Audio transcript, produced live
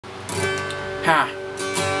Hi,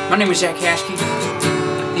 my name is Zach Haskey.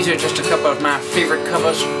 These are just a couple of my favorite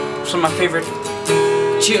covers, some of my favorite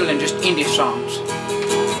chill and just indie songs.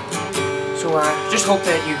 So I just hope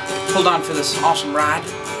that you hold on for this awesome ride,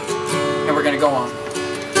 and we're gonna go on.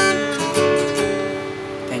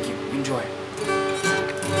 Thank you. Enjoy.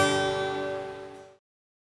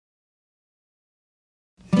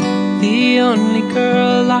 The only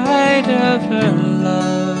girl I'd ever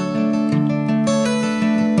loved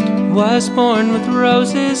was born with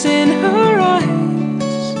roses in her eyes,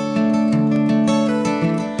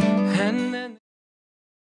 and then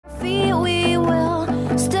we will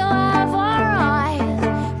still have our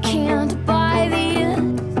eyes. Can't buy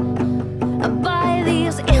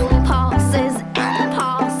these impulses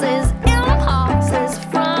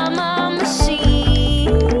from a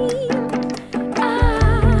machine.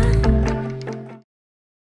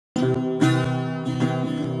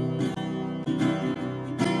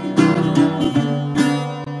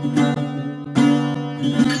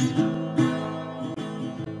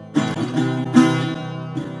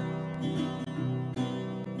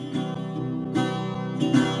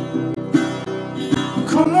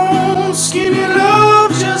 Come on, skinny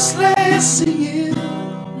love, just let's sing it.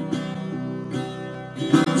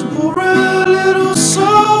 So pour a little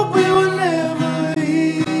salt we will never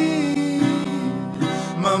eat.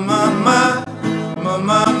 My, my, my, my,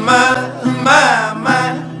 my, my, my, my.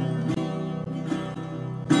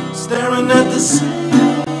 Staring at the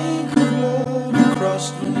sink of blood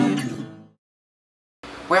across the needle.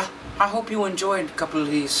 Well, I hope you enjoyed a couple of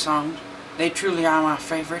these songs. They truly are my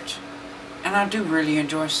favorites, and I do really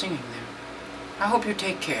enjoy singing them. I hope you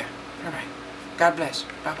take care. Alright. God bless.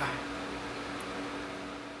 Bye-bye.